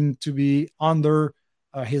circumcised means to be under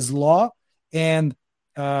his law, and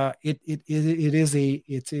it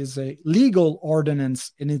is a legal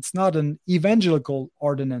ordinance, and it's not an evangelical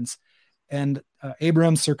ordinance. And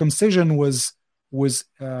Abraham's circumcision was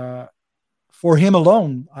for him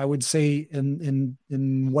alone, I would say in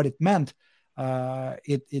what it meant,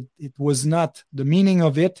 it was not the meaning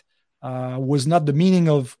of it, was not the meaning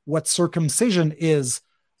of what circumcision is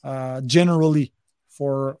generally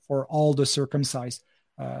for all the circumcised.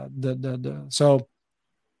 So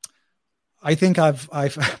I think I've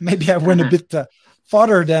maybe I went a bit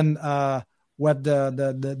farther than what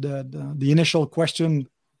the initial question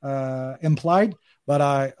implied, but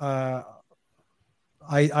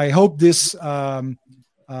I hope this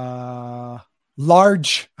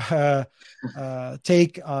large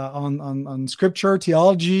take on scripture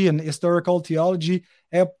theology and historical theology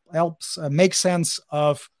helps make sense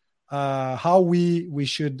of how we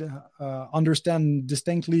should understand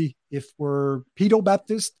distinctly if we're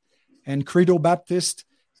Pedo-Baptist and Credo-Baptist,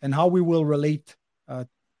 and how we will relate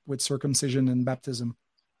with circumcision and baptism.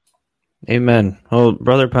 Amen. Well,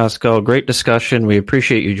 Brother Pascal, great discussion. We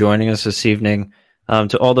appreciate you joining us this evening.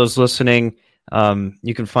 To all those listening,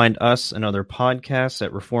 you can find us and other podcasts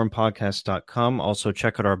at reformpodcast.com. Also,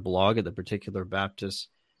 check out our blog at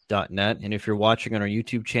theparticularbaptist.net. And if you're watching on our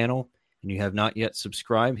YouTube channel and you have not yet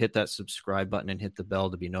subscribed, hit that subscribe button and hit the bell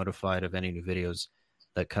to be notified of any new videos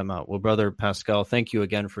that come out. Well, Brother Pascal, thank you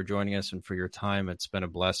again for joining us and for your time. It's been a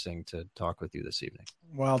blessing to talk with you this evening.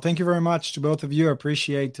 Well, thank you very much to both of you. I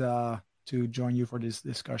appreciate to join you for this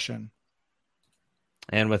discussion.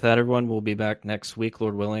 And with that, everyone, we'll be back next week,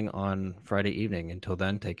 Lord willing, on Friday evening. Until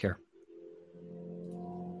then, take care.